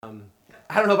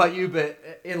I don't know about you, but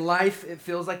in life, it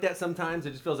feels like that sometimes.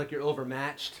 It just feels like you're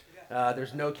overmatched.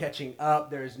 There's no catching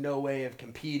up. There's no way of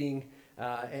competing,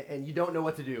 and you don't know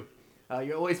what to do.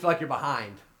 You always feel like you're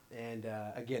behind, and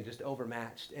again, just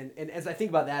overmatched. And as I think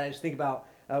about that, I just think about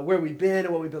where we've been and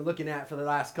what we've been looking at for the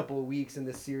last couple of weeks in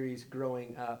this series,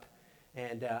 Growing Up.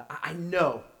 And I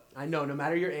know, no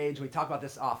matter your age, we talk about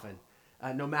this often,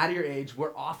 no matter your age,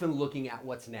 we're often looking at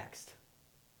what's next.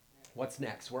 What's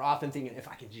next? We're often thinking, if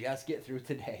I can just get through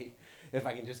today, if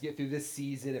I can just get through this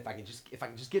season, if I can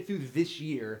just get through this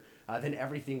year, then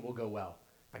everything will go well.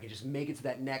 If I can just make it to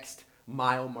that next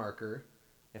mile marker,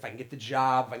 if I can get the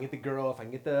job, if I can get the girl, if I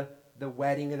can get the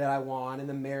wedding that I want, and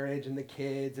the marriage, and the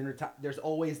kids, and there's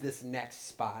always this next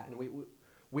spot, and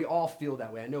we all feel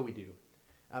that way. I know we do,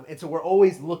 and so we're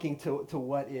always looking to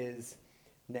what is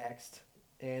next.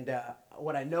 And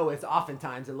what I know is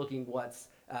oftentimes in looking what's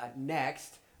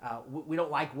next. We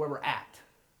don't like where we're at.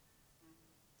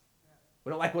 We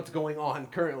don't like what's going on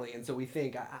currently, and so we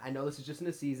think, I know this is just in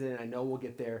a season, and I know we'll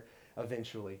get there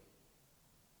eventually.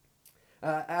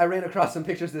 I ran across some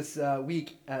pictures this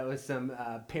week with some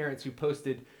parents who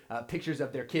posted pictures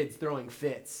of their kids throwing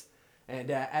fits. And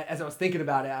as I was thinking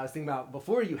about it, I was thinking about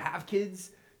before you have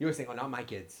kids, you always think, oh, not my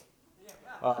kids.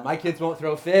 My kids won't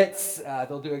throw fits.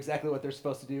 They'll do exactly what they're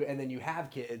supposed to do. And then you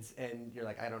have kids, and you're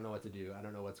like, I don't know what to do. I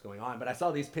don't know what's going on. But I saw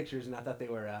these pictures, and I thought they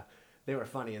were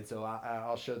funny. And so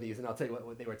I'll show these, and I'll tell you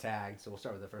what they were tagged. So we'll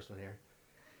start with the first one here.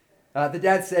 The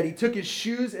dad said he took his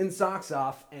shoes and socks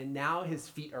off, and now his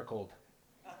feet are cold.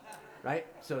 Right?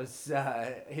 So it's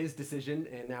his decision,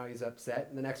 and now he's upset.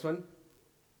 And the next one.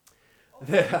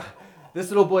 This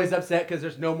little boy's upset because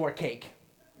there's no more cake.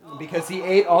 Because he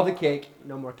ate all the cake,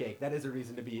 no more cake. That is a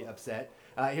reason to be upset.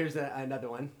 Here's another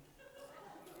one.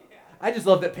 I just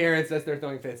love that parents, as they're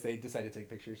throwing fits, they decide to take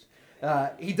pictures.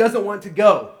 He doesn't want to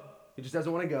go. He just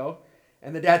doesn't want to go.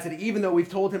 And the dad said, even though we've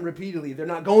told him repeatedly, they're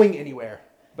not going anywhere.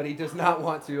 But he does not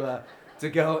want to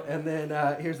go. And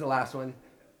then here's the last one.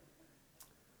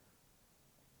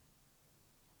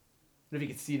 I don't know if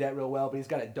you can see that real well, but he's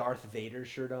got a Darth Vader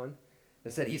shirt on.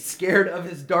 It said he's scared of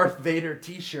his Darth Vader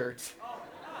t-shirt,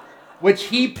 which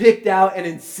he picked out and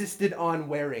insisted on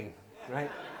wearing, right?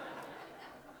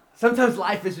 Sometimes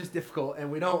life is just difficult,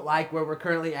 and we don't like where we're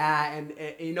currently at. And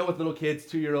you know, with little kids,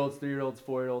 2-year-olds, 3-year-olds,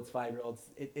 4-year-olds, 5-year-olds,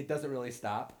 it doesn't really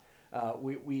stop.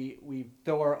 We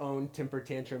throw our own temper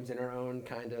tantrums in our own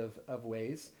kind of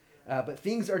ways. But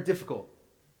things are difficult.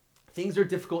 Things are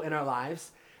difficult in our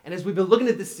lives. And as we've been looking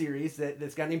at this series that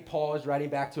this guy named Paul is writing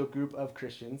back to a group of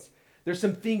Christians, there's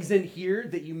some things in here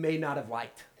that you may not have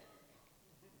liked.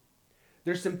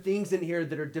 There's some things in here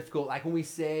that are difficult, like when we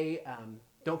say,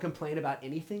 don't complain about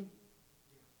anything.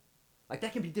 Like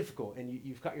that can be difficult, and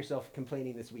you've caught yourself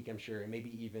complaining this week, I'm sure, and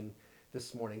maybe even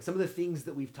this morning. Some of the things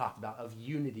that we've talked about of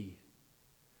unity,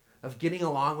 of getting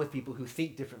along with people who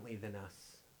think differently than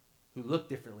us, who look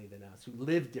differently than us, who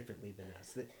live differently than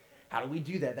us. How do we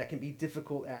do that? That can be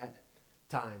difficult at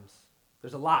times.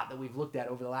 There's a lot that we've looked at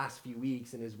over the last few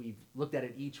weeks, and as we've looked at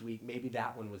it each week, maybe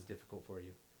that one was difficult for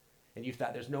you. And you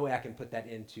thought, there's no way I can put that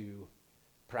into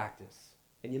practice.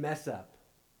 And you mess up.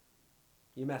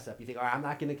 You mess up. You think, all right, I'm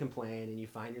not going to complain, and you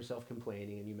find yourself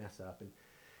complaining, and you mess up.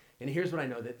 And here's what I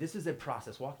know, that this is a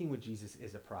process. Walking with Jesus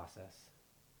is a process.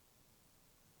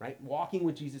 Right? Walking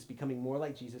with Jesus, becoming more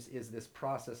like Jesus, is this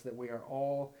process that we are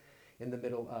all in the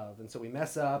middle of. And so we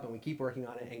mess up, and we keep working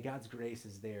on it, and God's grace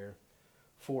is there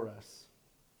for us.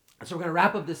 And so we're going to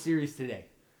wrap up this series today.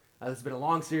 This has been a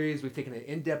long series. We've taken an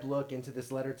in-depth look into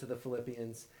this letter to the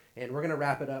Philippians, and we're going to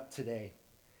wrap it up today.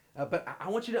 But I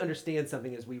want you to understand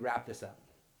something as we wrap this up.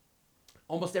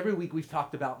 Almost every week we've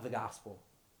talked about the gospel.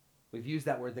 We've used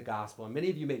that word, the gospel, and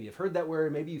many of you maybe have heard that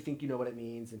word. Maybe you think you know what it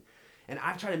means, and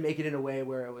I've tried to make it in a way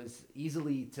where it was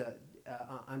easily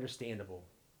understandable.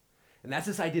 And that's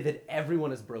this idea that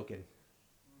everyone is broken.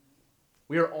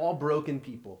 We are all broken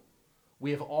people. We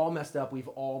have all messed up. We've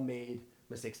all made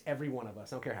mistakes, every one of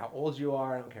us. I don't care how old you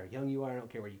are. I don't care how young you are. I don't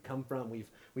care where you come from.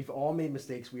 We've all made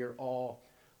mistakes. We are all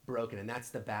broken, and that's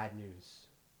the bad news.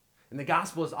 And the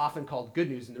gospel is often called good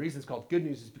news, and the reason it's called good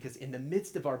news is because in the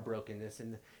midst of our brokenness,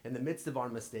 in the midst of our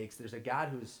mistakes, there's a God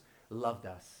who's loved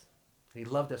us. He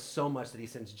loved us so much that he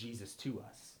sends Jesus to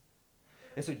us.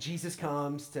 And so Jesus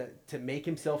comes to make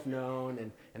himself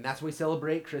known, and that's when we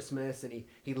celebrate Christmas, and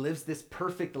he lives this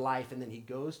perfect life, and then he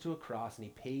goes to a cross, and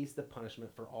he pays the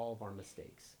punishment for all of our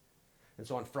mistakes. And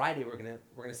so on Friday, we're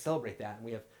gonna celebrate that, and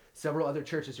we have several other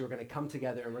churches who are going to come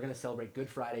together, and we're going to celebrate Good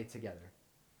Friday together.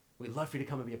 We'd love for you to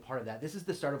come and be a part of that. This is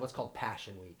the start of what's called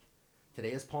Passion Week.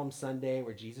 Today is Palm Sunday,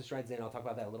 where Jesus rides in. I'll talk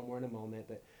about that a little more in a moment,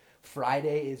 but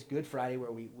Friday is Good Friday,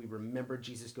 where we remember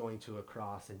Jesus going to a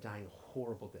cross and dying a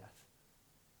horrible death.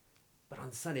 But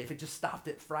on Sunday, if it just stopped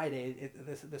at Friday,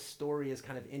 the story is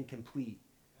kind of incomplete.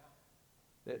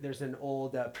 There's an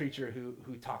old preacher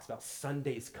who talks about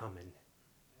Sunday's coming.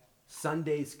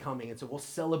 Sunday's coming. And so we'll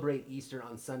celebrate Easter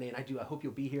on Sunday. And I hope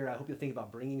you'll be here. I hope you'll think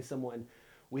about bringing someone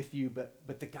with you.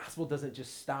 But the gospel doesn't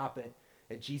just stop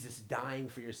at Jesus dying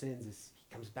for your sins.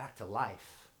 He comes back to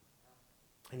life.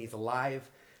 And he's alive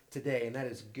today. And that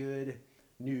is good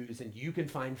news. And you can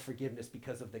find forgiveness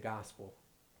because of the gospel.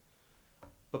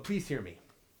 But please hear me.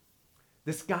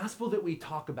 This gospel that we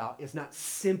talk about is not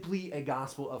simply a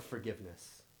gospel of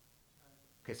forgiveness.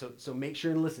 Okay, so make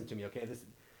sure and listen to me, okay?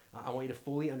 I want you to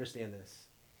fully understand this.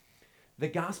 The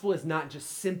gospel is not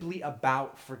just simply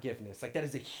about forgiveness. Like, that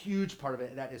is a huge part of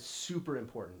it. That is super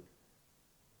important.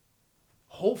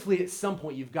 Hopefully at some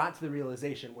point you've got to the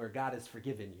realization where God has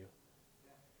forgiven you.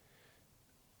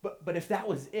 But if that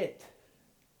was it,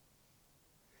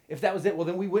 well,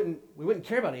 then we wouldn't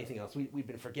care about anything else. We've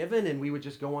been forgiven, and we would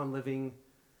just go on living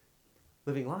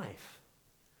life.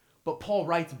 But Paul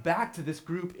writes back to this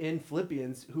group in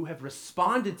Philippians who have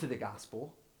responded to the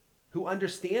gospel, who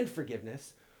understand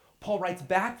forgiveness. Paul writes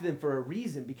back to them for a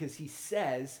reason, because he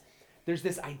says there's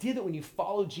this idea that when you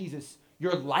follow Jesus,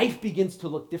 your life begins to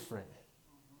look different.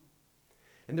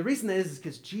 And the reason that is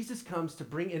because Jesus comes to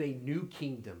bring in a new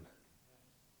kingdom.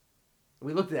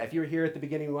 We looked at that. If you were here at the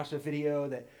beginning, we watched a video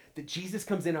that Jesus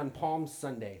comes in on Palm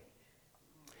Sunday.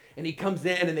 And he comes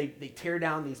in and they tear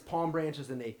down these palm branches,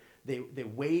 and they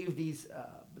wave these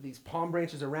palm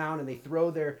branches around, and they throw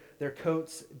their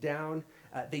coats down.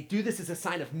 They do this as a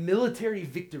sign of military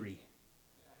victory.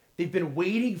 They've been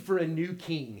waiting for a new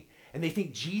king, and they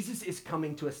think Jesus is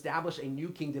coming to establish a new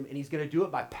kingdom, and he's going to do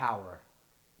it by power.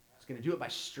 He's going to do it by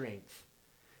strength.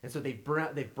 And so they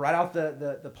brought out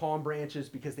the palm branches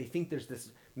because they think there's this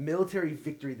military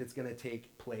victory that's going to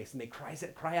take place. And they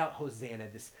cry out, Hosanna,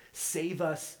 this save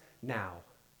us now.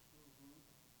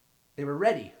 They were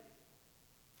ready.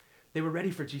 They were ready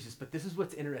for Jesus. But this is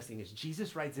what's interesting, is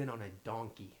Jesus rides in on a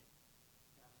donkey.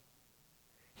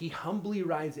 He humbly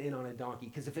rides in on a donkey,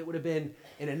 because if it would have been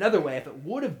in another way, if it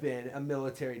would have been a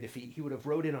military defeat, he would have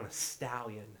rode in on a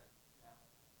stallion.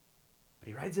 But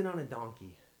he rides in on a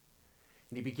donkey.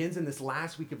 And he begins in this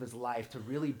last week of his life to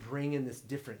really bring in this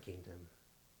different kingdom.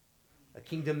 A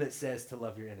kingdom that says to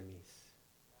love your enemies.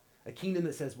 A kingdom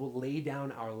that says we'll lay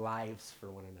down our lives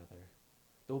for one another.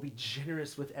 That we'll be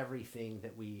generous with everything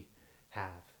that we have.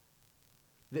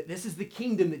 That this is the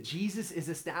kingdom that Jesus is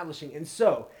establishing. And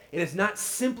so, it is not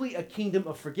simply a kingdom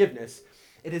of forgiveness.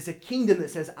 It is a kingdom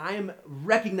that says, I am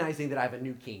recognizing that I have a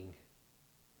new king.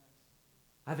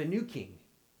 I have a new king.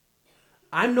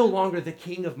 I'm no longer the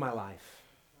king of my life.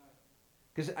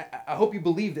 Because I hope you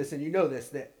believe this and you know this,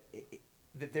 that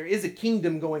there is a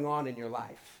kingdom going on in your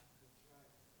life.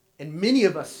 And many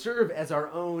of us serve as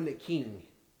our own king.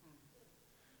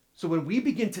 So when we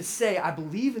begin to say, I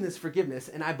believe in this forgiveness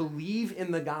and I believe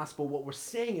in the gospel, what we're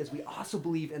saying is we also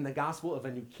believe in the gospel of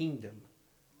a new kingdom.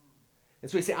 And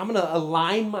so we say, I'm going to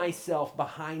align myself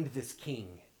behind this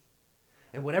king.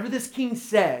 And whatever this king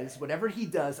says, whatever he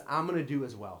does, I'm going to do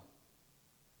as well.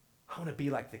 I want to be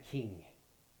like the king.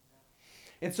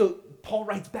 And so Paul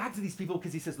writes back to these people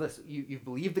because he says, listen, you've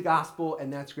believed the gospel,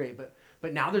 and that's great,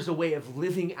 but now there's a way of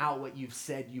living out what you've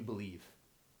said you believe.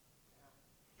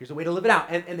 Here's a way to live it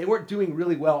out. And they weren't doing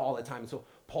really well all the time. So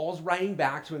Paul's writing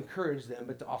back to encourage them,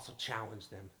 but to also challenge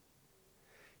them.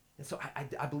 And so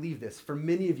I believe this. For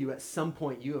many of you, at some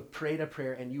point, you have prayed a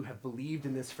prayer and you have believed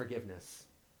in this forgiveness.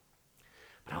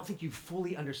 But I don't think you've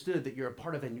fully understood that you're a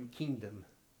part of a new kingdom.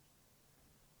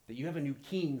 That you have a new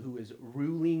king who is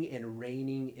ruling and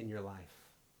reigning in your life.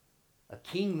 A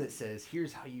king that says,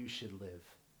 here's how you should live.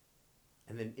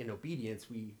 And then in obedience,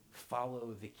 we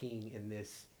follow the king in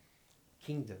this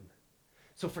kingdom.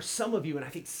 So for some of you, and I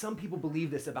think some people believe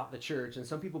this about the church, and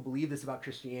some people believe this about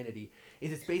Christianity,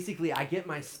 is it's basically I get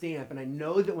my stamp, and I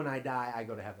know that when I die, I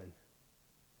go to heaven.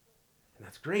 And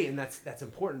that's great, and that's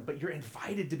important, but you're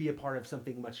invited to be a part of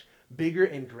something much bigger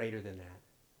and greater than that.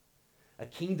 A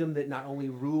kingdom that not only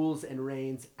rules and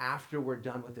reigns after we're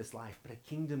done with this life, but a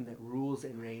kingdom that rules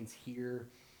and reigns here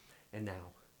and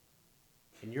now.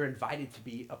 And you're invited to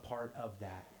be a part of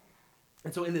that.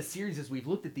 And so in this series, as we've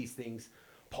looked at these things,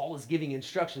 Paul is giving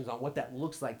instructions on what that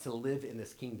looks like to live in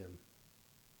this kingdom.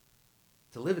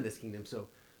 To live in this kingdom. So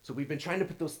we've been trying to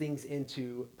put those things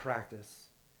into practice.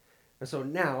 And so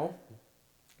now,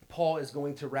 Paul is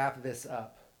going to wrap this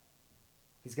up.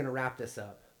 He's going to wrap this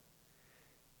up.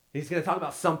 He's going to talk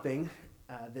about something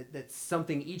that's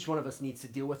something each one of us needs to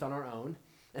deal with on our own.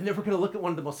 And then we're going to look at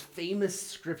one of the most famous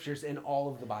scriptures in all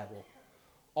of the Bible.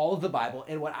 All of the Bible,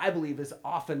 and what I believe is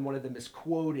often one of the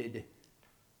misquoted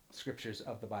scriptures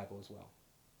of the Bible as well.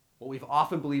 What we've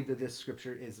often believed that this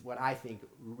scripture is what I think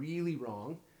really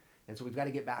wrong. And so we've got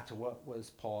to get back to what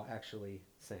was Paul actually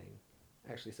saying.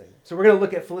 So we're going to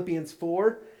look at Philippians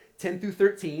 4, 10 through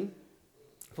 13.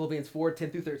 Philippians 4,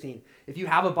 10 through 13. If you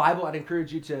have a Bible, I'd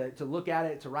encourage you to look at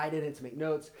it, to write in it, to make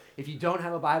notes. If you don't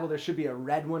have a Bible, there should be a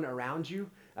red one around you.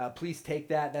 Please take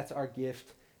that. That's our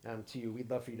gift to you.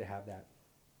 We'd love for you to have that.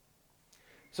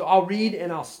 So I'll read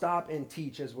and I'll stop and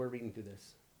teach as we're reading through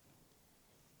this.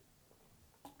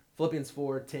 Philippians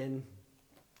 4, 10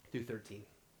 through 13.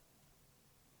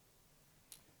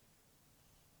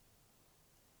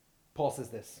 Paul says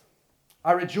this: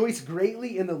 I rejoice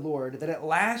greatly in the Lord that at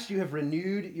last you have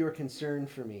renewed your concern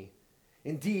for me.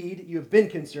 Indeed, you have been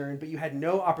concerned, but you had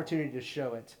no opportunity to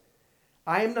show it.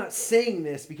 I am not saying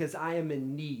this because I am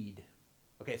in need.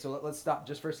 Okay, so let's stop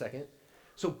just for a second.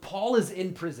 So Paul is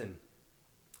in prison.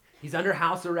 He's under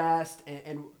house arrest,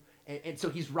 and so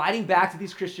he's writing back to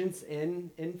these Christians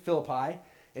in Philippi,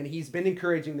 and he's been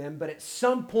encouraging them, but at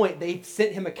some point they've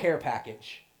sent him a care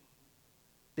package.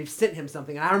 They've sent him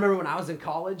something. And I remember when I was in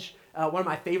college, one of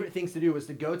my favorite things to do was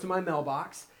to go to my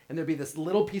mailbox, and there'd be this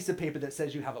little piece of paper that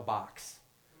says you have a box.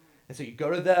 And so you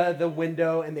go to the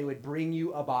window, and they would bring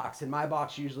you a box. And my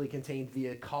box usually contained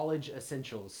the college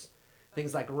essentials,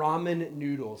 things like ramen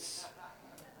noodles,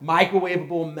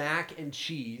 microwavable mac and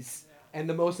cheese, and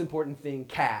the most important thing,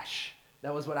 cash.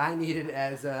 That was what I needed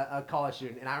as a college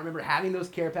student. And I remember having those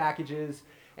care packages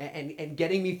and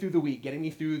getting me through the week, getting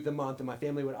me through the month, and my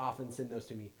family would often send those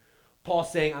to me.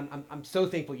 Paul's saying, I'm so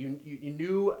thankful. You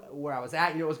knew where I was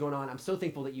at, you know what was going on. I'm so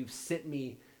thankful that you've sent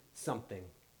me something,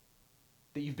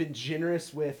 that you've been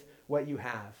generous with what you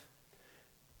have.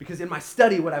 Because in my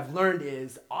study, what I've learned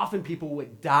is often people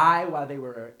would die while they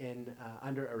were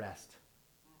under arrest.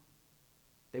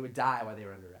 They would die while they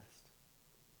were under arrest.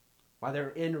 While they're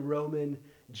in Roman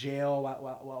jail,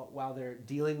 while they're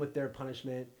dealing with their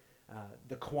punishment,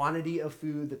 the quantity of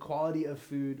food, the quality of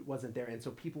food wasn't there. And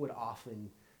so people would often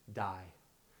die.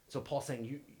 So Paul's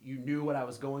saying, you knew what I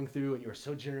was going through, and you were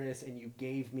so generous, and you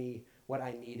gave me what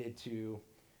I needed to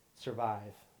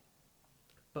survive.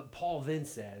 But Paul then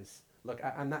says, look,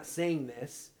 I'm not saying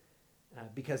this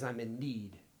because I'm in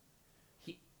need.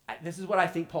 This is what I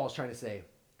think Paul's trying to say.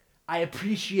 I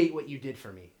appreciate what you did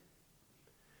for me.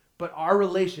 But our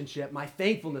relationship, my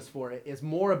thankfulness for it, is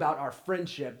more about our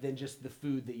friendship than just the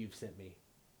food that you've sent me.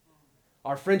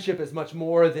 Our friendship is much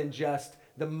more than just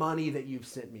the money that you've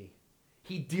sent me.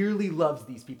 He dearly loves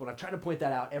these people. And I've tried to point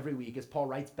that out every week as Paul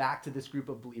writes back to this group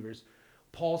of believers.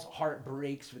 Paul's heart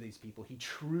breaks for these people. He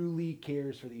truly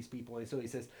cares for these people. And so he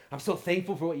says, I'm so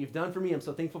thankful for what you've done for me. I'm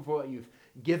so thankful for what you've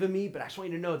given me. But I just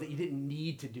want you to know that you didn't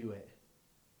need to do it.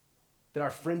 That our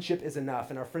friendship is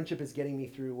enough. And our friendship is getting me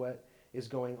through what is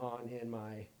going on in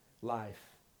my life.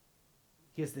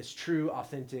 He has this true,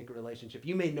 authentic relationship.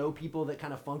 You may know people that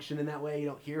kind of function in that way. You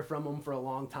don't hear from them for a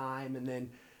long time, and then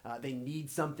they need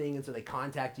something, and so they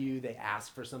contact you. They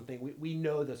ask for something. We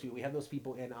know those people. We have those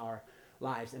people in our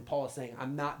lives. And Paul is saying,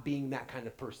 I'm not being that kind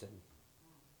of person.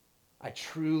 I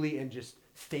truly am just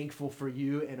thankful for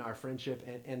you and our friendship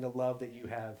and the love that you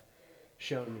have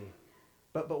shown me.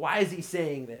 But why is he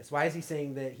saying this? Why is he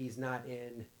saying that he's not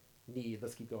in need?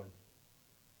 Let's keep going.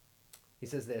 He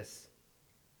says this: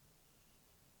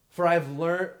 For I have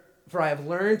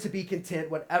learned to be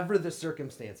content whatever the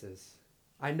circumstances.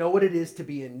 I know what it is to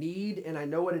be in need, and I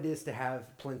know what it is to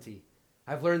have plenty.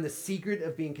 I've learned the secret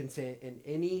of being content in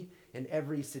any and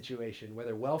every situation,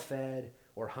 whether well-fed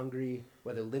or hungry,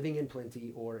 whether living in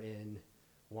plenty or in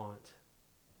want.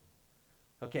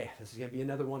 Okay, this is going to be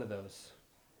another one of those.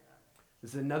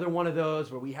 This is another one of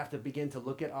those where we have to begin to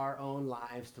look at our own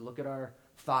lives, to look at our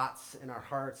thoughts and our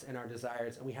hearts and our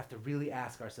desires, and we have to really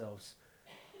ask ourselves,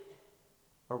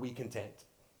 are we content?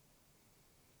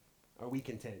 Are we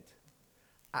content?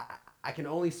 I can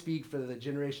only speak for the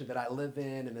generation that I live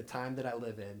in and the time that I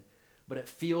live in, but it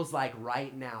feels like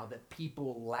right now that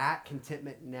people lack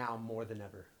contentment now more than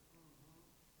ever.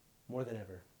 More than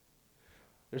ever.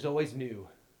 There's always new.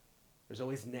 There's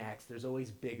always next. There's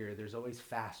always bigger. There's always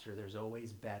faster. There's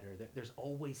always better. There's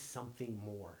always something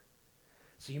more.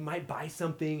 So you might buy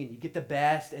something and you get the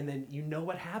best, and then you know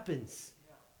what happens.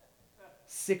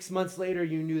 6 months later,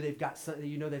 they've got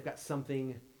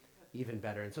something even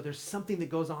better. And so there's something that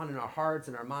goes on in our hearts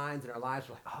and our minds and our lives.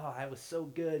 We're like, oh, that was so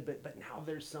good, but now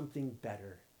there's something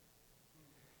better.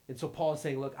 And so Paul is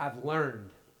saying, look, I've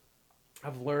learned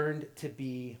to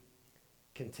be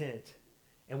content.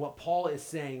 And what Paul is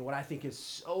saying, what I think is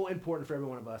so important for every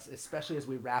one of us, especially as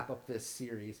we wrap up this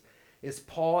series, is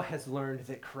Paul has learned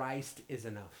that Christ is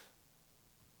enough.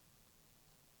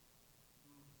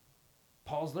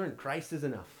 Paul's learned Christ is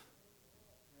enough.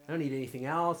 I don't need anything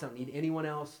else. I don't need anyone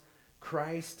else.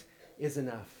 Christ is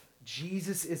enough.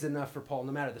 Jesus is enough for Paul,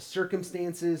 no matter the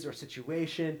circumstances or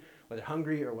situation, whether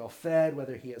hungry or well-fed,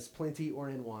 whether he has plenty or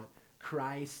in want.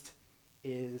 Christ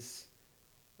is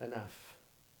enough.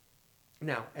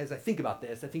 Now, as I think about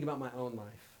this, I think about my own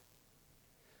life.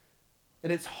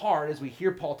 And it's hard, as we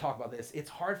hear Paul talk about this, it's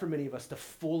hard for many of us to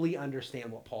fully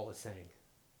understand what Paul is saying.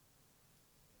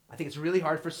 I think it's really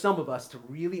hard for some of us to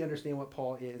really understand what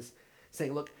Paul is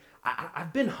saying. Look,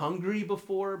 I've been hungry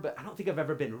before, but I don't think I've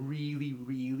ever been really,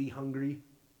 really hungry.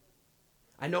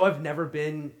 I know I've never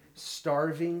been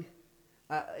starving.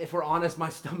 If we're honest, my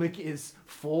stomach is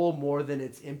full more than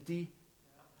it's empty.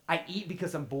 I eat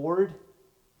because I'm bored.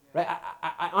 Right?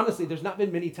 I honestly, there's not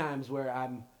been many times where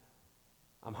I'm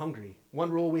hungry. One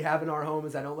rule we have in our home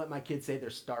is I don't let my kids say they're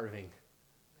starving.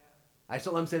 I just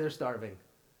don't let them say they're starving.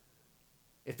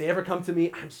 If they ever come to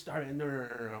me, I'm starving.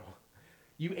 No.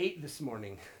 You ate this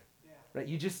morning. Right?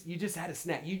 You just had a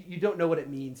snack. You don't know what it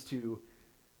means to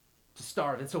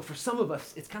starve. And so for some of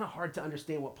us, it's kind of hard to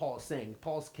understand what Paul is saying.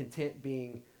 Paul's content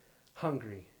being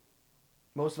hungry.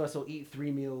 Most of us will eat 3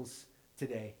 meals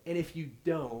today. And if you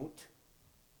don't,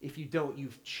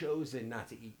 you've chosen not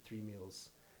to eat 3 meals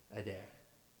a day.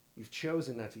 You've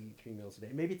chosen not to eat 3 meals a day.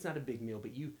 Maybe it's not a big meal,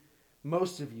 but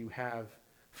most of you have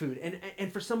food.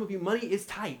 And for some of you, money is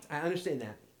tight. I understand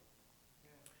that.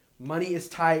 Money is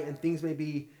tight and things may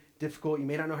be difficult. You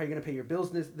may not know how you're going to pay your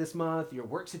bills this month. Your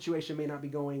work situation may not be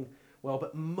going well,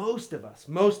 but most of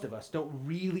us don't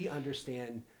really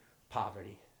understand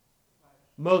poverty.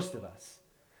 Most of us.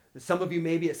 Some of you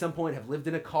maybe at some point have lived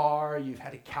in a car, you've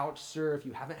had a couch surf,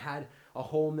 you haven't had a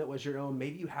home that was your own.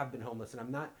 Maybe you have been homeless,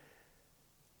 and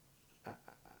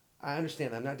I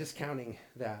understand that. I'm not discounting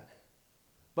that.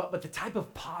 But the type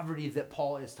of poverty that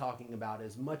Paul is talking about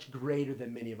is much greater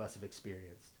than many of us have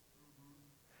experienced.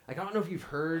 Like, I don't know if you've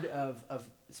heard of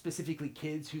specifically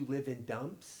kids who live in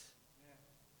dumps.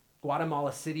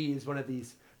 Guatemala City is one of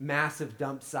these massive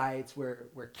dump sites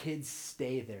where kids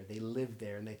stay there. They live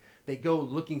there, and they go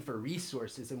looking for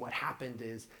resources. And what happened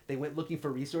is they went looking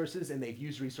for resources, and they've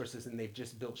used resources, and they've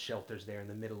just built shelters there in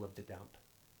the middle of the dump.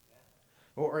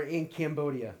 Or in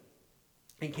Cambodia.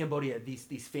 In Cambodia,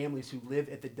 these families who live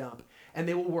at the dump, and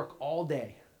they will work all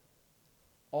day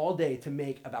to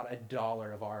make about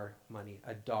 $1 of our money,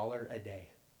 $1 a day.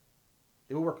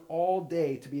 They will work all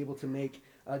day to be able to make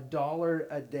 $1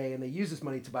 a day, and they use this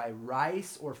money to buy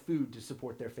rice or food to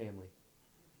support their family,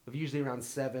 of usually around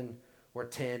 7 or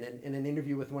 10. And in an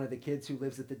interview with one of the kids who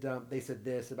lives at the dump, they said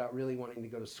this about really wanting to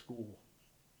go to school.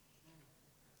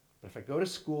 But if I go to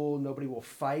school, nobody will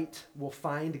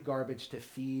find garbage to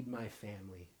feed my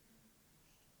family.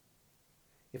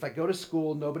 If I go to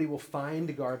school, nobody will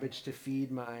find garbage to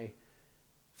feed my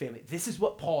family. This is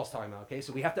what Paul's talking about, okay?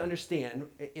 So we have to understand,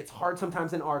 it's hard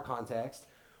sometimes in our context,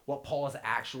 what Paul is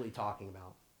actually talking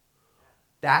about.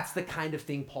 That's the kind of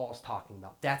thing Paul's talking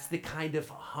about. That's the kind of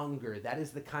hunger. That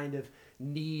is the kind of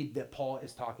need that Paul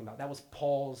is talking about. That was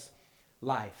Paul's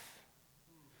life.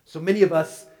 So many of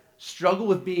us struggle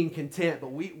with being content,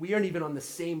 but we aren't even on the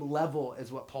same level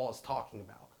as what Paul is talking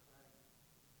about.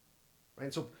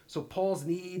 Right? So Paul's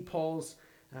need, Paul's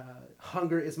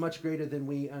hunger is much greater than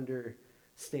we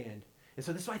understand. And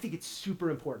so this is why I think it's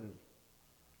super important.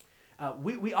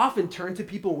 We often turn to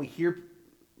people when we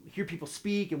hear people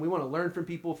speak, and we want to learn from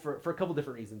people for a couple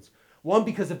different reasons. One,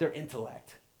 because of their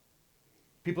intellect.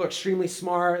 People are extremely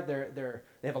smart.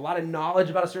 They have a lot of knowledge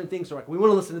about a certain thing. So we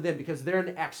want to listen to them because they're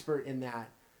an expert in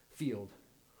that field.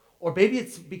 Or maybe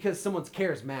it's because someone's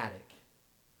charismatic.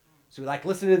 So we like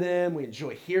listening to them. We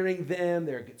enjoy hearing them.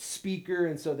 They're a good speaker,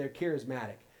 and so they're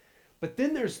charismatic. But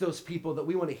then there's those people that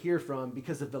we want to hear from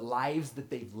because of the lives that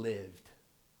they've lived.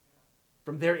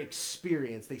 From their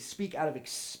experience. They speak out of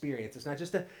experience. It's not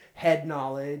just a head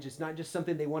knowledge. It's not just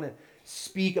something they want to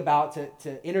speak about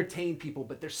to entertain people,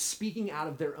 but they're speaking out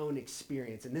of their own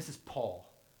experience. And this is Paul.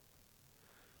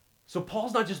 So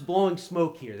Paul's not just blowing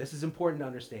smoke here. This is important to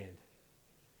understand.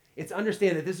 It's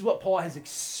understand that this is what Paul has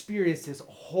experienced his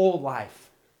whole life,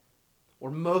 or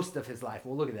most of his life.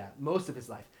 We'll look at that. Most of his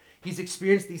life. He's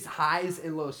experienced these highs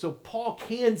and lows. So Paul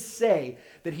can say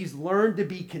that he's learned to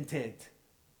be content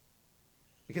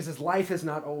because his life has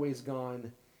not always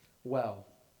gone well.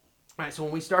 All right, so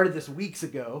when we started this weeks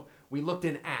ago, we looked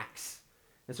in Acts.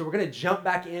 And so we're going to jump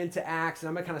back into Acts, and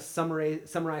I'm going to kind of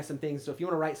summarize some things. So if you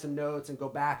want to write some notes and go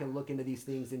back and look into these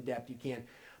things in depth, you can.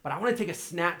 But I want to take a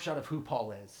snapshot of who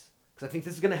Paul is, because I think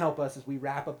this is going to help us as we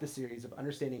wrap up the series of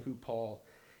understanding who Paul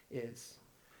is.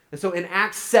 And so in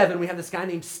Acts 7, we have this guy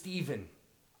named Stephen.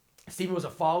 Stephen was a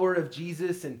follower of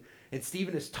Jesus, and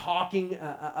Stephen is talking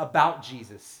about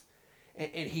Jesus.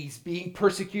 And he's being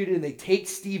persecuted, and they take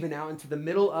Stephen out into the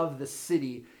middle of the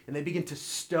city, and they begin to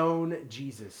stone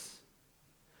Jesus.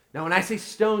 Now, when I say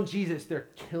stone Jesus, they're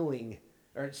killing,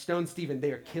 or stone Stephen,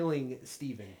 they are killing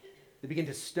Stephen. They begin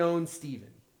to stone Stephen.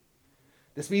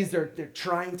 This means they're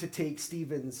trying to take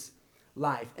Stephen's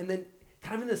life. And then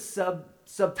kind of in the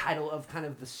subtitle of kind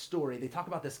of the story, they talk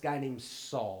about this guy named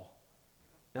Saul.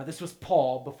 Now, this was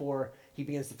Paul before he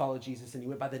begins to follow Jesus, and he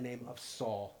went by the name of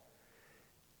Saul.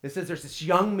 It says there's this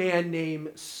young man named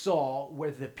Saul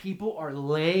where the people are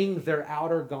laying their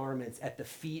outer garments at the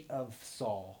feet of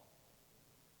Saul.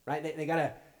 Right? They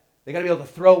gotta be able to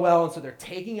throw well, and so they're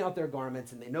taking out their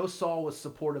garments, and they know Saul was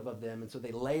supportive of them, and so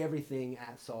they lay everything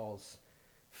at Saul's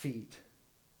feet.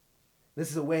 This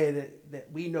is a way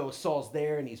that we know Saul's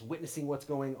there, and he's witnessing what's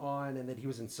going on, and that he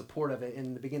was in support of it.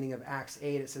 In the beginning of Acts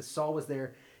 8, it says Saul was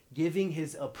there giving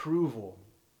his approval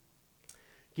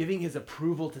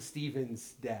to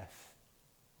Stephen's death.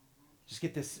 Just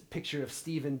get this picture of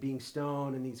Stephen being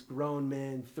stoned and these grown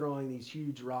men throwing these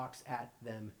huge rocks at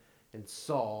them. And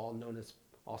Saul,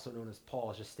 also known as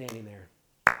Paul, is just standing there,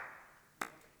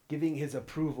 giving his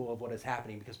approval of what is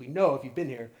happening. Because we know, if you've been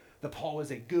here, that Paul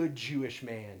was a good Jewish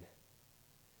man.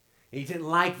 And he didn't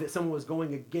like that someone was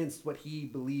going against what he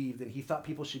believed, and he thought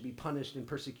people should be punished and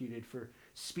persecuted for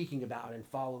speaking about and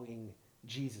following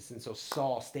Jesus. And so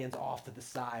Saul stands off to the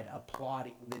side,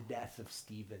 applauding the death of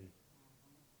Stephen.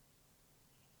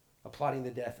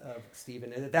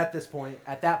 And at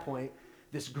that point,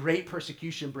 this great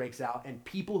persecution breaks out, and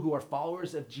people who are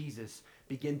followers of Jesus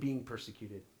begin being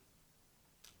persecuted.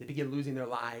 They begin losing their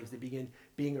lives. They begin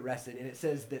being arrested. And it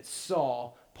says that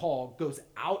Paul, goes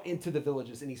out into the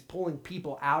villages, and he's pulling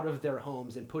people out of their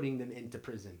homes and putting them into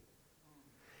prison.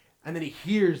 And then he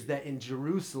hears that in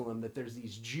Jerusalem that there's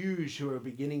these Jews who are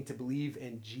beginning to believe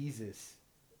in Jesus.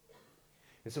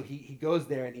 And so he goes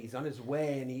there, and he's on his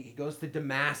way, and he goes to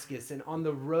Damascus. And on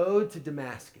the road to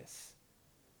Damascus,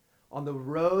 on the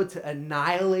road to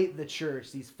annihilate the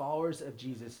church, these followers of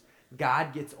Jesus,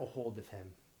 God gets a hold of him.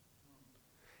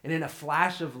 And in a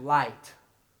flash of light,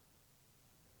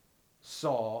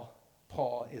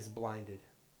 Paul is blinded.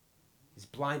 He's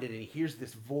blinded, and he hears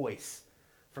this voice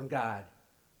from God.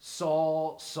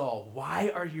 Saul, Saul,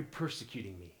 why are you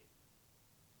persecuting me?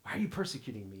 Why are you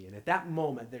persecuting me? And at that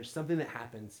moment, there's something that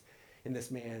happens in this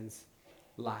man's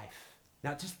life.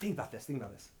 Now, just think about this.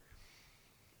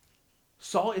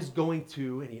 Saul is going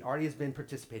to, and he already has been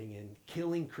participating in,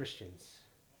 killing Christians.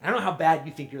 I don't know how bad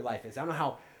you think your life is. I don't know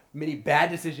how many bad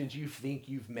decisions you think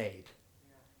you've made.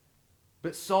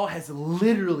 But Saul has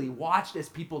literally watched as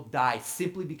people die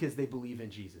simply because they believe in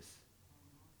Jesus.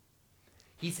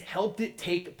 He's helped it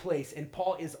take place, and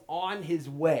Paul is on his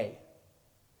way.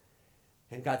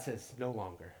 And God says, no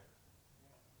longer.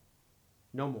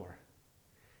 No more.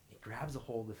 He grabs a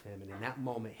hold of him, and in that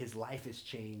moment, his life is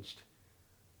changed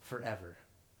forever.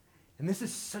 And this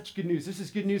is such good news. This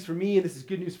is good news for me, and this is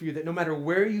good news for you, that no matter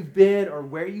where you've been or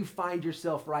where you find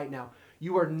yourself right now,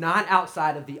 you are not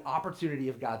outside of the opportunity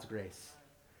of God's grace.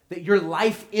 That your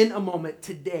life in a moment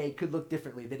today could look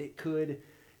differently, that it could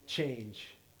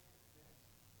change.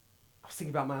 I was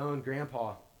thinking about my own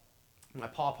grandpa, my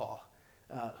pawpaw,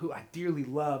 who I dearly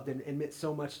loved and meant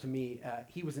so much to me.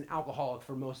 He was an alcoholic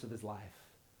for most of his life.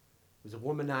 He was a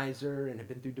womanizer and had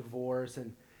been through divorce,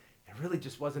 and really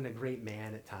just wasn't a great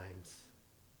man at times.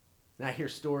 And I hear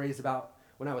stories about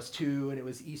when I was 2 and it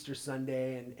was Easter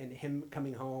Sunday and him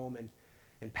coming home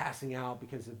and passing out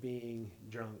because of being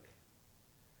drunk.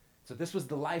 So this was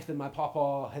the life that my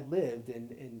pawpaw had lived,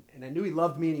 and I knew he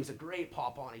loved me, and he was a great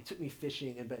pawpaw, and he took me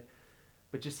fishing,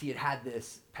 but just he had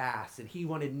this past, and he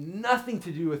wanted nothing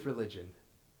to do with religion.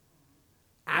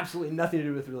 Absolutely nothing to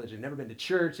do with religion. Never been to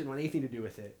church, didn't want anything to do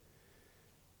with it.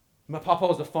 My papa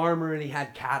was a farmer, and he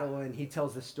had cattle, and he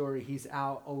tells the story. He's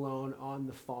out alone on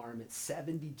the farm at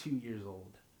 72 years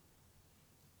old.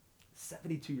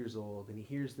 72 years old, and he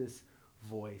hears this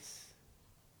voice.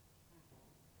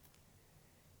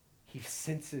 He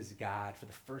senses God for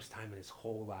the first time in his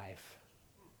whole life.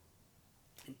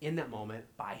 And in that moment,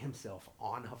 by himself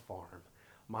on a farm,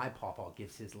 my papa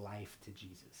gives his life to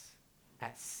Jesus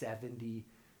at 72.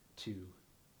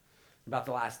 About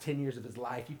the last 10 years of his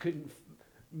life, he couldn't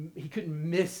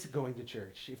miss going to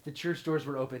church. If the church doors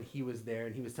were open, he was there,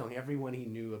 and he was telling everyone he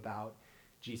knew about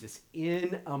Jesus.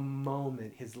 In a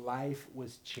moment, his life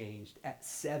was changed at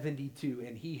 72,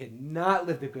 and he had not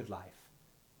lived a good life.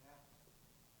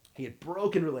 He had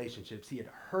broken relationships. He had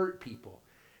hurt people.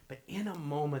 But in a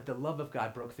moment, the love of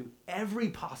God broke through every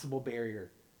possible barrier.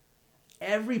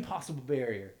 Every possible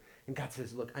barrier. And God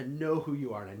says, look, I know who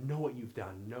you are, and I know what you've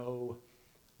done. No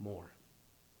more.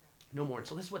 No more. And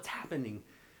so this is what's happening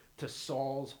to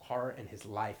Saul's heart and his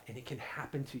life, and it can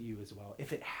happen to you as well.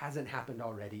 If it hasn't happened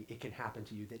already, it can happen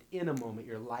to you, that in a moment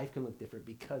your life can look different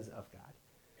because of God.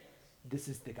 This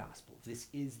is the gospel. This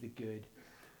is the good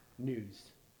news.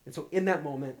 And so in that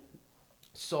moment,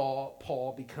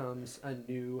 Paul becomes a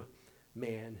new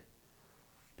man.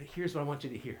 But here's what I want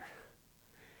you to hear.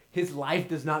 His life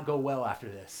does not go well after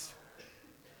this.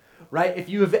 Right? If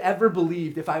you have ever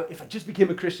believed, if I just became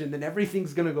a Christian, then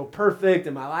everything's going to go perfect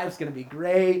and my life's going to be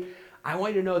great, I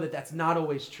want you to know that that's not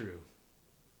always true.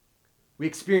 We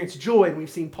experience joy, and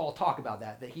we've seen Paul talk about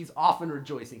that he's often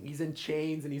rejoicing. He's in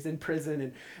chains and he's in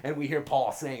prison, and we hear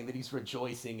Paul saying that he's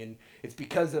rejoicing, and it's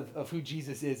because of who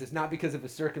Jesus is. It's not because of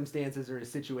his circumstances or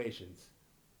his situations,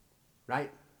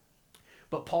 right?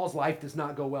 But Paul's life does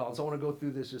not go well, and so I want to go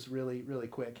through this just really, really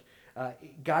quick.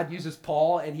 God uses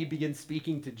Paul, and he begins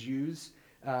speaking to Jews,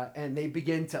 and they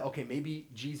begin to, okay, maybe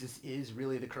Jesus is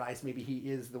really the Christ. Maybe he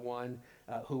is the one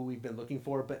who we've been looking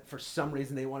for, but for some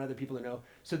reason they want other people to know.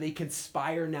 So they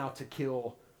conspire now to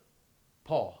kill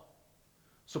Paul.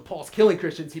 So Paul's killing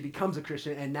Christians. He becomes a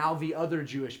Christian, and now the other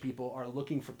Jewish people are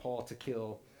looking for Paul to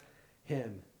kill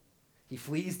him. He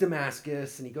flees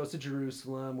Damascus, and he goes to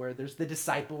Jerusalem, where there's the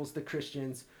disciples, the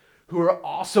Christians, who are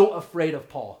also afraid of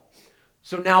Paul.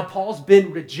 So now Paul's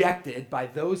been rejected by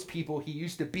those people he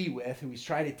used to be with, who he's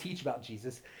trying to teach about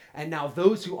Jesus. And now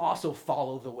those who also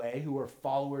follow the way, who are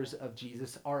followers of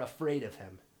Jesus, are afraid of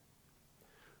him.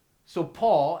 So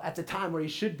Paul, at the time where he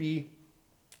should be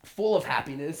full of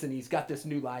happiness and he's got this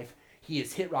new life, he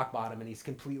has hit rock bottom, and he's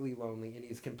completely lonely, and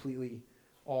he's completely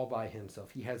all by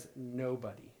himself. He has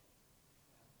nobody.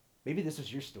 Maybe this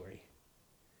was your story.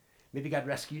 Maybe God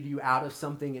rescued you out of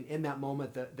something, and in that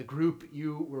moment, the group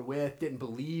you were with didn't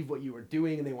believe what you were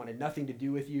doing, and they wanted nothing to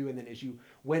do with you. And then as you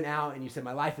went out and you said,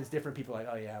 my life is different, people are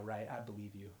like, oh yeah, right, I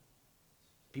believe you.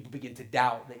 People begin to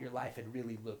doubt that your life had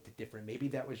really looked different. Maybe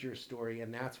that was your story,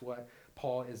 and that's what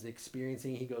Paul is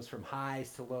experiencing. He goes from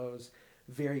highs to lows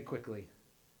very quickly.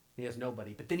 He has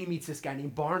nobody. But then he meets this guy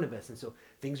named Barnabas, and so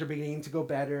things are beginning to go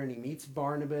better, and he meets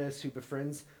Barnabas, who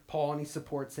befriends Paul, and he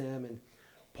supports him, and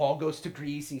Paul goes to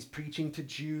Greece, and he's preaching to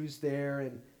Jews there,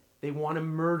 and they want to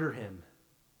murder him.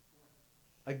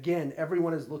 Again,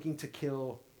 everyone is looking to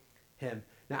kill him.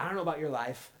 Now, I don't know about your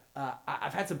life.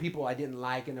 I've had some people I didn't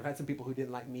like, and I've had some people who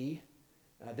didn't like me.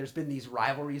 There's been these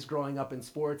rivalries growing up in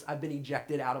sports. I've been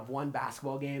ejected out of one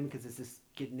basketball game because it's this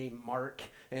kid named Mark,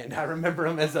 and I remember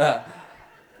him as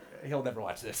he'll never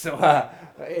watch this. So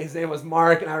his name was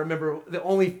Mark, and I remember the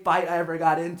only fight I ever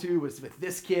got into was with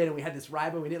this kid, and we had this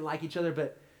rival. We didn't like each other,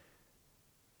 but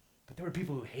there were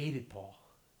people who hated Paul,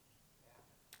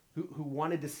 who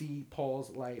wanted to see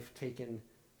Paul's life taken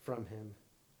from him.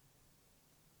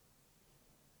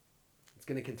 It's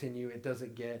going to continue. It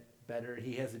doesn't get better.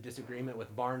 He has a disagreement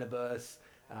with Barnabas.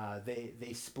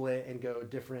 They split and go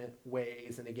different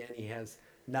ways, and again, he has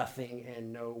nothing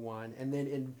and no one. And then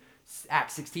in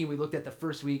Acts 16, we looked at the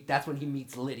first week, that's when he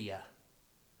meets Lydia.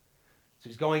 So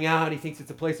he's going out, he thinks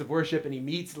it's a place of worship, and he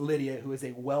meets Lydia, who is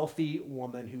a wealthy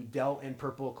woman who dealt in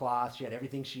purple cloth. She had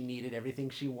everything she needed,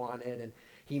 everything she wanted, and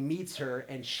he meets her,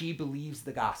 and she believes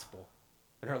the gospel,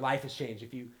 and her life has changed.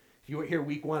 If you were here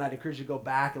week 1, I'd encourage you to go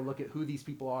back and look at who these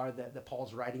people are that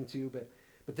Paul's writing to,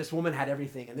 but this woman had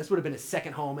everything, and this would have been a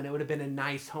second home, and it would have been a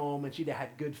nice home, and she'd have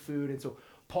had good food, and so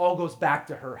Paul goes back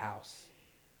to her house.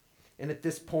 And at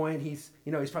this point, he's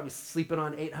probably sleeping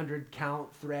on 800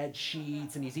 count thread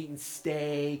sheets, and he's eating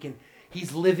steak, and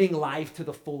he's living life to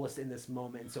the fullest in this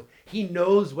moment. So he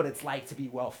knows what it's like to be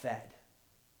well fed.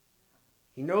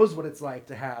 He knows what it's like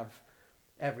to have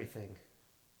everything.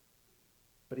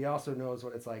 But he also knows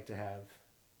what it's like to have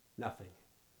nothing.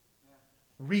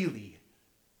 Really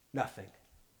nothing.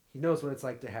 He knows what it's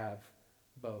like to have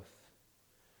both.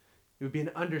 It would be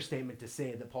an understatement to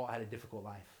say that Paul had a difficult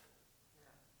life.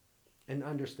 An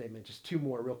understatement. Just 2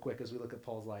 more real quick as we look at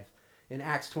Paul's life. In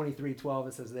Acts 23:12,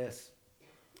 it says this.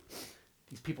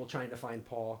 These people trying to find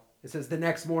Paul. It says, the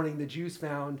next morning the Jews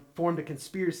formed a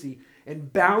conspiracy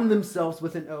and bound themselves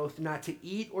with an oath not to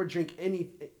eat or drink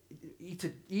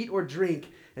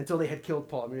until they had killed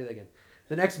Paul. Let me read that again.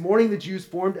 The next morning the Jews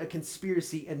formed a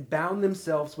conspiracy and bound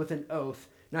themselves with an oath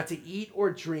not to eat or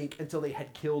drink until they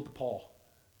had killed Paul.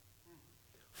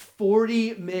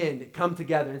 40 men come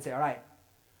together and say, all right,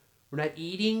 we're not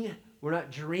eating, we're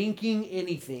not drinking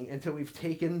anything until we've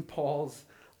taken Paul's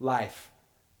life.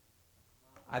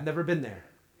 I've never been there.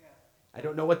 I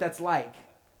don't know what that's like.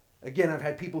 Again, I've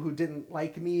had people who didn't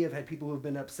like me. I've had people who've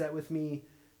been upset with me.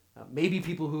 Maybe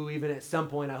people who even at some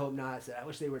point, I hope not, said, I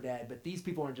wish they were dead. But these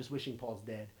people aren't just wishing Paul's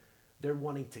dead. They're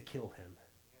wanting to kill him.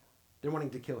 They're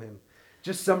wanting to kill him.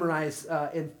 Just summarize,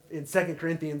 in 2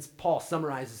 Corinthians, Paul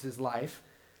summarizes his life.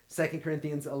 2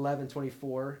 Corinthians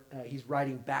 11:24, he's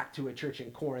writing back to a church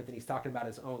in Corinth, and he's talking about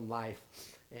his own life.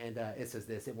 And it says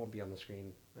this. It won't be on the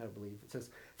screen, I don't believe. It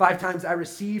says, 5 times I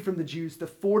received from the Jews the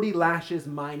 40 lashes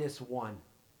minus 1.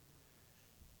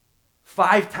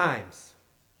 5 times.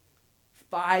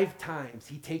 5 times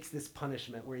he takes this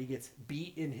punishment where he gets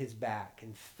beat in his back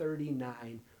and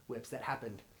 39 whips. That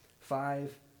happened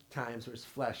 5 times where his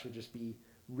flesh would just be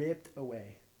ripped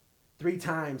away. 3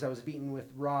 times I was beaten with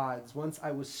rods. Once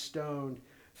I was stoned.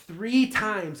 3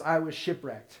 times I was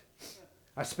shipwrecked.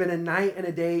 I spent a night and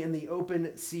a day in the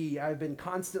open sea. I've been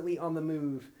constantly on the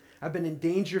move. I've been in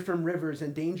danger from rivers,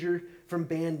 in danger from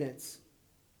bandits,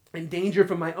 in danger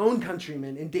from my own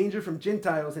countrymen, in danger from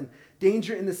Gentiles, in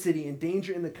danger in the city, in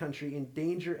danger in the country, in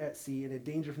danger at sea, and in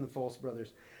danger from the false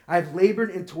brothers. I have labored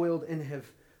and toiled and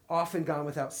have often gone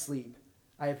without sleep.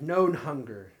 I have known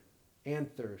hunger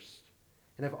and thirst,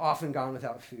 and have often gone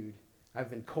without food. I've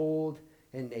been cold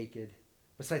and naked.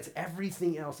 Besides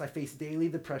everything else, I face daily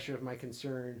the pressure of my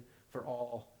concern for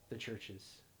all the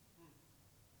churches.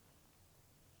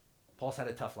 Paul's had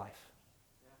a tough life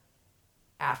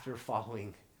after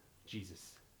following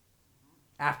Jesus.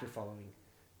 After following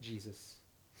Jesus.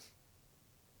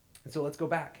 And so let's go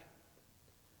back.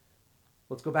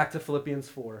 Let's go back to Philippians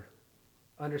 4.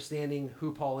 Understanding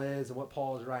who Paul is and what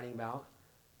Paul is writing about.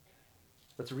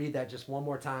 Let's read that just one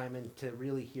more time and to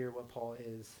really hear what Paul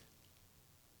is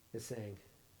saying.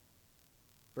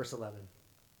 Verse 11.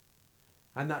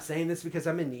 I'm not saying this because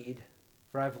I'm in need,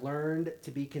 for I've learned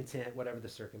to be content whatever the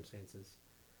circumstances.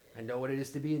 I know what it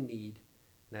is to be in need,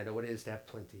 and I know what it is to have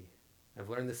plenty. I've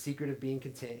learned the secret of being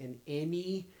content in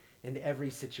any and every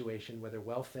situation, whether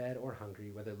well-fed or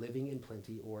hungry, whether living in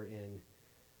plenty or in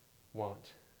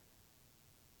want.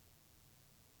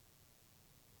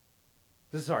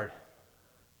 This is hard.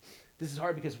 This is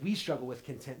hard because we struggle with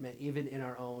contentment even in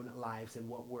our own lives and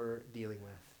what we're dealing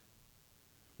with.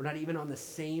 We're not even on the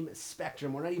same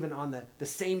spectrum. We're not even on the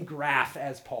same graph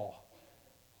as Paul.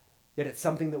 Yet it's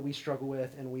something that we struggle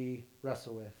with and we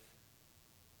wrestle with.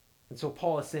 And so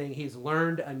Paul is saying he's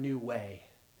learned a new way.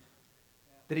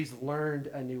 That he's learned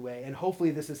a new way. And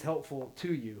hopefully this is helpful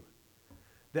to you.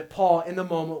 That Paul, in the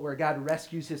moment where God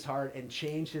rescues his heart and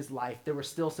changed his life, there were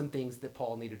still some things that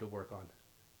Paul needed to work on.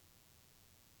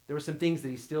 There were some things that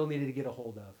he still needed to get a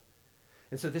hold of.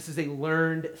 And so this is a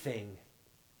learned thing.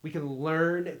 We can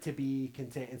learn to be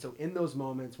content. And so in those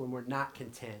moments when we're not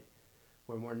content,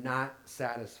 when we're not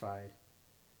satisfied,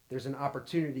 there's an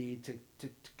opportunity to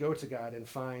go to God and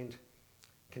find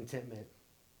contentment.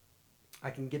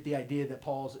 I can get the idea that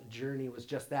Paul's journey was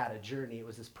just that, a journey. It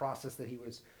was this process that he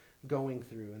was going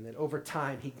through, and that over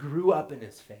time he grew up in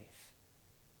his faith,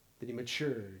 that he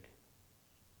matured.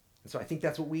 And so I think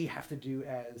that's what we have to do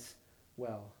as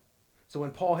well. So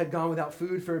when Paul had gone without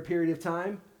food for a period of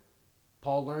time,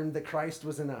 Paul learned that Christ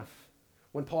was enough.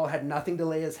 When Paul had nothing to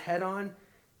lay his head on,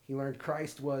 he learned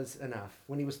Christ was enough.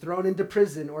 When he was thrown into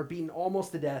prison or beaten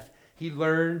almost to death, he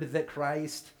learned that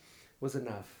Christ was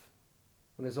enough.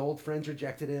 When his old friends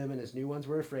rejected him and his new ones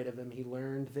were afraid of him, he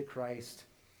learned that Christ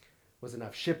was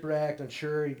enough. Shipwrecked,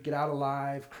 unsure he'd get out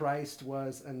alive, Christ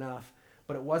was enough.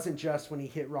 But it wasn't just when he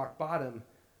hit rock bottom,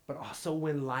 but also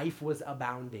when life was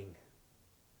abounding.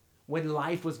 When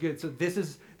life was good. So this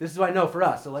is what I know for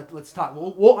us. So let's talk.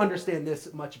 We'll understand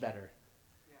this much better.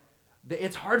 Yeah.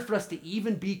 It's hard for us to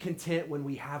even be content when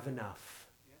we have enough.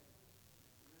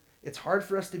 Yeah. It's hard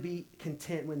for us to be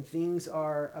content when things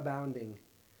are abounding.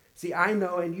 See, I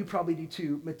know, and you probably do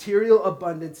too, material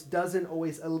abundance doesn't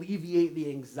always alleviate the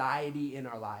anxiety in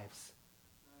our lives.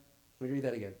 Let me read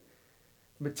that again.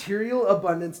 Material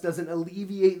abundance doesn't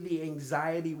alleviate the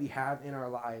anxiety we have in our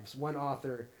lives. One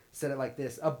author said it like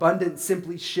this: abundance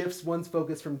simply shifts one's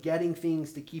focus from getting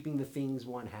things to keeping the things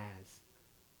one has.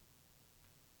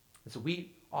 And so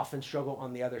we often struggle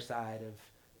on the other side of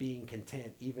being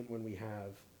content even when we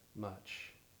have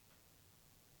much.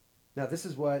 Now, this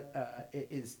is what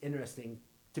is interesting.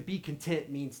 To be content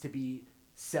means to be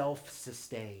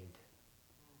self-sustained.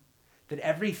 That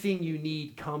everything you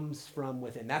need comes from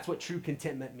within. That's what true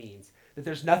contentment means. That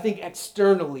there's nothing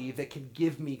externally that can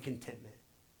give me contentment.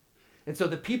 And so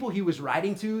the people he was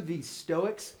writing to, these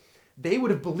Stoics, they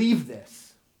would have believed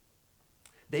this.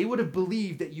 They would have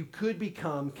believed that you could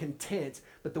become content,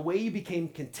 but the way you became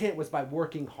content was by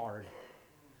working hard,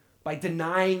 by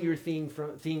denying your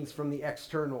things from the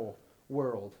external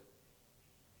world.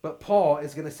 But Paul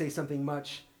is going to say something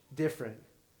much different.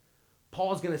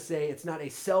 Paul's going to say it's not a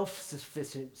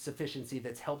self-sufficiency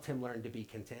that's helped him learn to be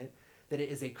content, that it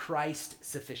is a Christ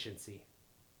sufficiency.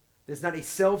 There's not a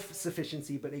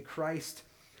self-sufficiency, but a Christ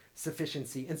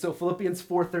sufficiency. And so Philippians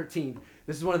 4:13,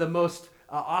 this is one of the most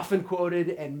often quoted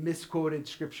and misquoted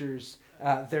scriptures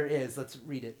there is. Let's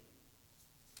read it.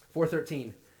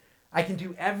 4:13, I can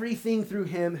do everything through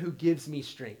him who gives me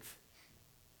strength.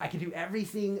 I can do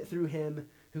everything through him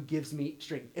who gives me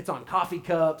strength. It's on coffee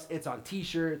cups, it's on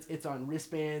t-shirts, it's on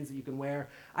wristbands that you can wear.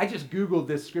 I just Googled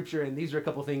this scripture, and these are a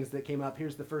couple things that came up.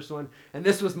 Here's the first one. And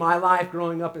this was my life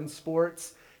growing up in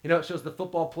sports. You know, it shows the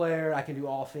football player, I can do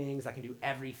all things, I can do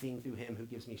everything through him who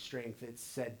gives me strength. It's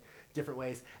said different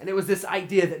ways. And it was this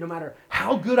idea that no matter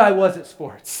how good I was at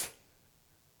sports,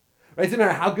 right? It doesn't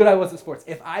matter how good I was at sports,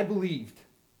 if I believed,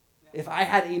 if I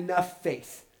had enough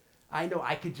faith, I know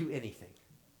I could do anything.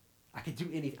 I could do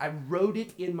anything. I wrote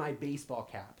it in my baseball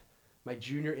cap my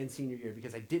junior and senior year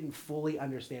because I didn't fully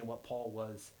understand what Paul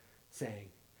was saying.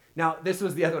 Now, this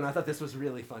was the other one. I thought this was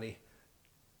really funny.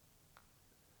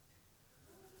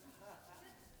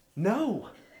 No.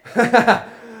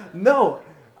 No.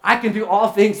 I can do all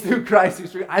things through Christ who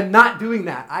strengthens me. I'm not doing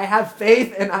that. I have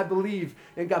faith and I believe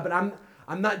in God, but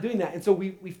I'm not doing that. And so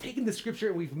we've taken the scripture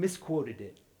and we've misquoted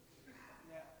it.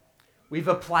 We've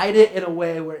applied it in a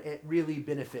way where it really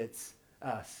benefits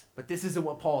us. But this isn't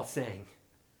what Paul is saying.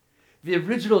 The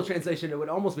original translation, it would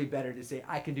almost be better to say,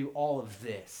 I can do all of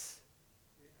this.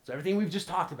 So everything we've just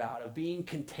talked about, of being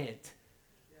content,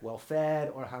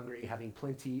 well-fed or hungry, having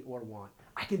plenty or want.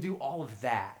 I can do all of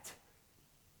that.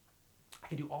 I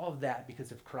can do all of that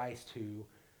because of Christ who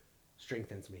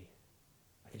strengthens me.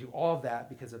 I can do all of that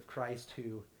because of Christ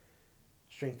who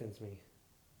strengthens me.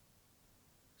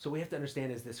 So what we have to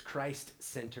understand is this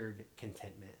Christ-centered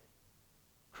contentment.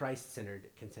 Christ-centered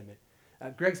contentment.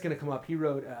 Greg's going to come up. He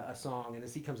wrote a song, and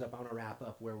as he comes up, I want to wrap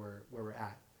up where we're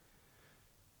at.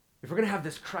 If we're going to have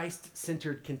this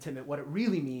Christ-centered contentment, what it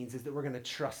really means is that we're going to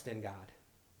trust in God.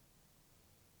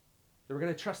 That we're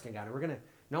going to trust in God. And we're going to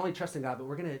not only trust in God, but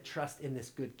we're going to trust in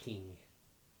this good King.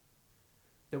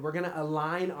 That we're going to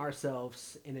align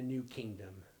ourselves in a new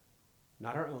kingdom.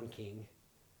 Not our own king,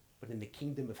 but in the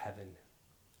kingdom of heaven.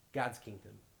 God's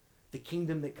kingdom. The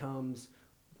kingdom that comes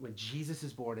when Jesus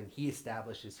is born and he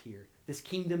establishes here. This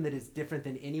kingdom that is different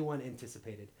than anyone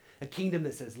anticipated. A kingdom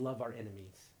that says, love our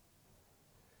enemies.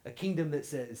 A kingdom that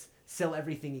says, sell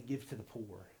everything and give to the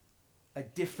poor. A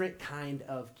different kind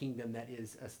of kingdom that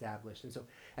is established. And so,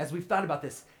 as we've thought about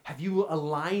this, have you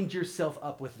aligned yourself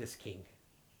up with this king?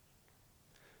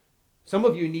 Some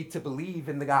of you need to believe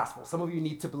in the gospel. Some of you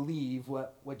need to believe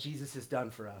what Jesus has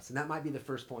done for us. And that might be the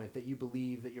first point, that you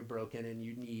believe that you're broken and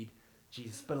you need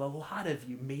Jesus. But a lot of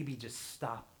you maybe just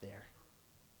stop there.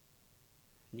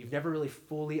 And you've never really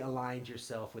fully aligned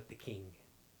yourself with the king.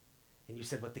 And you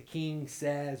said, what the king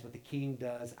says, what the king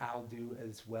does, I'll do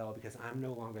as well, because I'm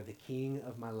no longer the king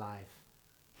of my life.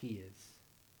 He is.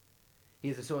 He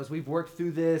is. And so as we've worked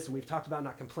through this, and we've talked about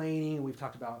not complaining, we've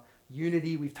talked about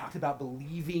unity, we've talked about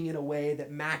believing in a way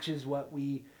that matches what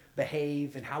we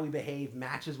behave, and how we behave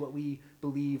matches what we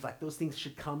believe. Like those things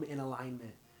should come in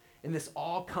alignment. And this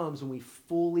all comes when we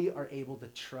fully are able to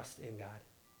trust in God.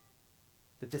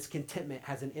 That this contentment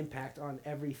has an impact on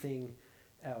everything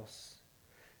else.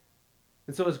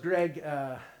 And so as Greg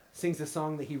sings a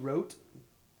song that he wrote,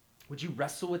 would you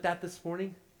wrestle with that this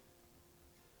morning?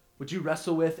 Would you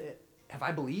wrestle with, have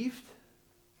I believed?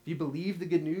 Have you believed the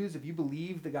good news? Have you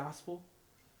believed the gospel?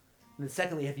 And then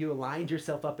secondly, have you aligned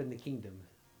yourself up in the kingdom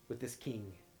with this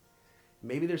king?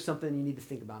 Maybe there's something you need to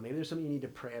think about. Maybe there's something you need to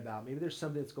pray about. Maybe there's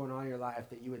something that's going on in your life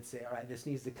that you would say, all right, this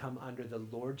needs to come under the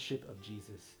lordship of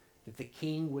Jesus. That the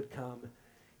king would come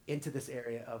into this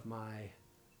area of my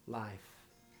life.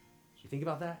 Did you think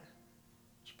about that?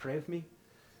 Would you pray with me?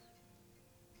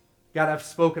 God, I've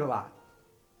spoken a lot.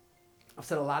 I've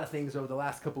said a lot of things over the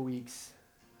last couple weeks.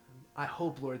 I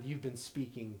hope, Lord, you've been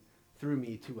speaking through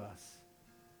me to us.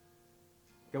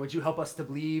 God, would you help us to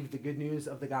believe the good news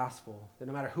of the gospel, that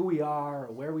no matter who we are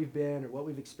or where we've been or what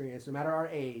we've experienced, no matter our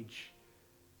age,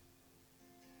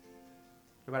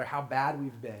 no matter how bad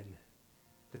we've been,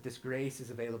 that this grace is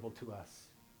available to us.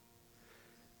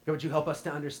 God, would you help us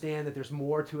to understand that there's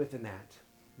more to it than that?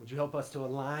 Would you help us to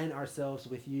align ourselves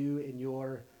with you in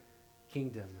your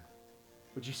kingdom?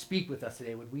 Would you speak with us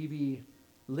today? Would we be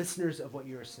listeners of what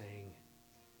you're saying?